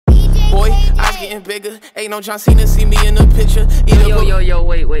getting bigger. Ain't no John Cena see me in the picture. Yo,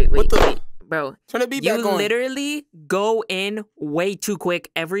 wait. Bro, turn the beat you back on. literally go in way too quick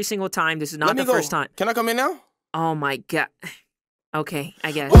every single time. This is not the first time. Can I come in now? Oh my god. Okay,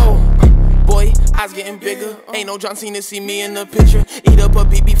 I guess. Whoa, boy, eyes getting bigger. Ain't no John Cena see me in the picture. Eat up a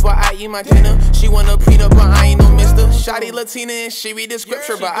beat before I eat my dinner. She wanna prenup, but I ain't no mister. Shawty Latina and she read the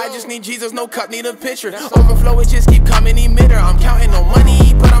scripture, but I just need Jesus, no cup, need a picture. Overflow, it just keep coming, emitter. I'm counting no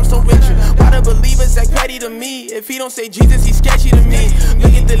money, but I'm so richer. Why the believers act petty to me? If he don't say Jesus, he's sketchy to me.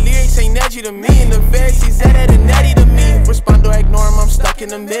 Look at the lyrics, ain't edgy to me. And the Pharisees said that and natty to me. Respond or ignore him, I'm stuck in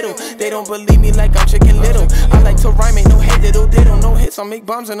the middle. They don't believe me like I'm Chicken Little. I like to rhyme, ain't no head diddle diddle. No hits, I make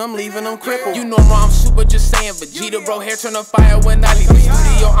bombs and I'm leaving them crippled. You normal, I'm super, just saying. Vegeta, bro, hair turn on fire when I leave the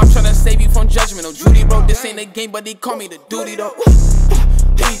studio. I'm tryna save you from judgment. Oh, Judy, bro, this ain't a game, but he call me the duty, though.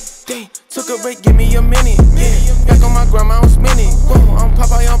 They took a break, give me a minute. Yeah, back on my grandma, I'm spinning. Whoa, I'm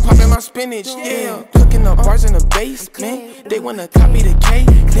popping my spinach. Yeah, cooking up bars in the basement. They wanna copy the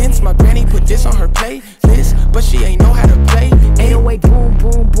cadence. My granny put this on her playlist, but she ain't know how to play. 808 boom,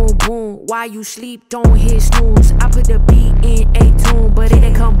 boom, boom, boom. While you sleep, don't hit snooze. I put the beat in a tune, but it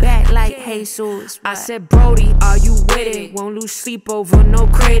didn't come back like Jesus. I said, Brody, are you with it? Won't lose sleep over no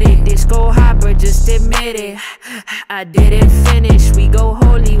credit. This go high, but just admit it. I didn't finish. We go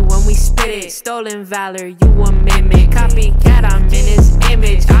holy when we spit it. Stolen valor, you a mimic. Copycat, I'm in his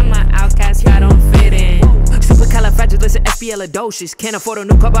image. I'm an outcast, I don't fit in. Supercalifragilisticexpialidocious. Can't afford a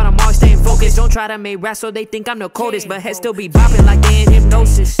new car, but I'm always staying focused. Don't try to make rap so they think I'm the coldest, but head still be bopping like they in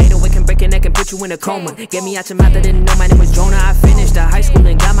hypnosis. 808 can break your neck and put you in a coma. Get me out your mouth, I didn't know my name was Jonah. I finished the high school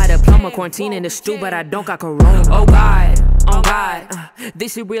and got my diploma. Quarantine in the stew, but I don't got corona. Oh God,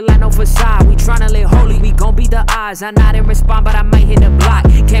 this is real, I know facade. We tryna live holy, we gon' beat the odds. I not in respond, but I might hit the block.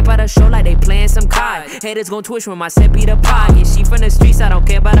 Camp out a show like they playing some COD. Haters gon' twitch when my set beat a pod. Yeah, she from the streets, I don't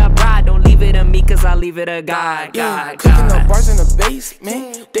care about a bride. Don't leave it to me, cause I leave it to God. Cooking up bars in the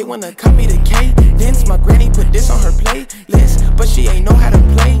basement. They wanna copy the cadence. My granny put this on her playlist, but she ain't know how to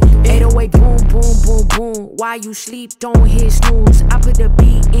play. 808 boom, boom, boom, boom. While you sleep, don't hit snooze. I put the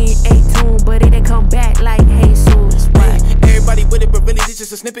beat in a tune, but it didn't come back like Jesus. Everybody with it, but really this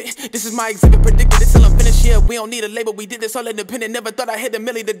just a snippet. This is my exhibit, predicted it till I'm finished. Yeah, we don't need a label, we did this all independent. Never thought I hit a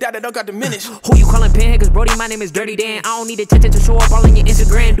milli, the data don't got diminished. Who you calling pinhead? Cause Brody, my name is Dirty Dan. I don't need attention to show up all on your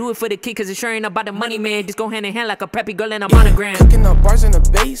Instagram. Do it for the kid, cause it sure ain't about the money, man. Just go hand in hand like a preppy girl in a monogram. Cooking up bars in the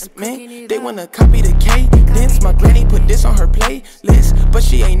basement. They wanna copy the cadence. My granny put this on her playlist, but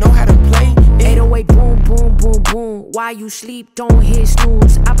she ain't know how to play. 808 boom, boom, boom, boom. While you sleep, don't hit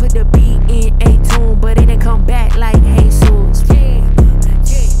snooze. I put the beat in a tune, but it didn't come back like Jesus.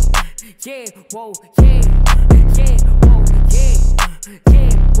 Yeah, whoa, yeah, whoa, yeah, whoa,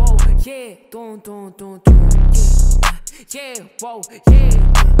 yeah, yeah, whoa,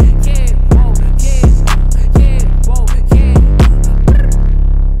 yeah.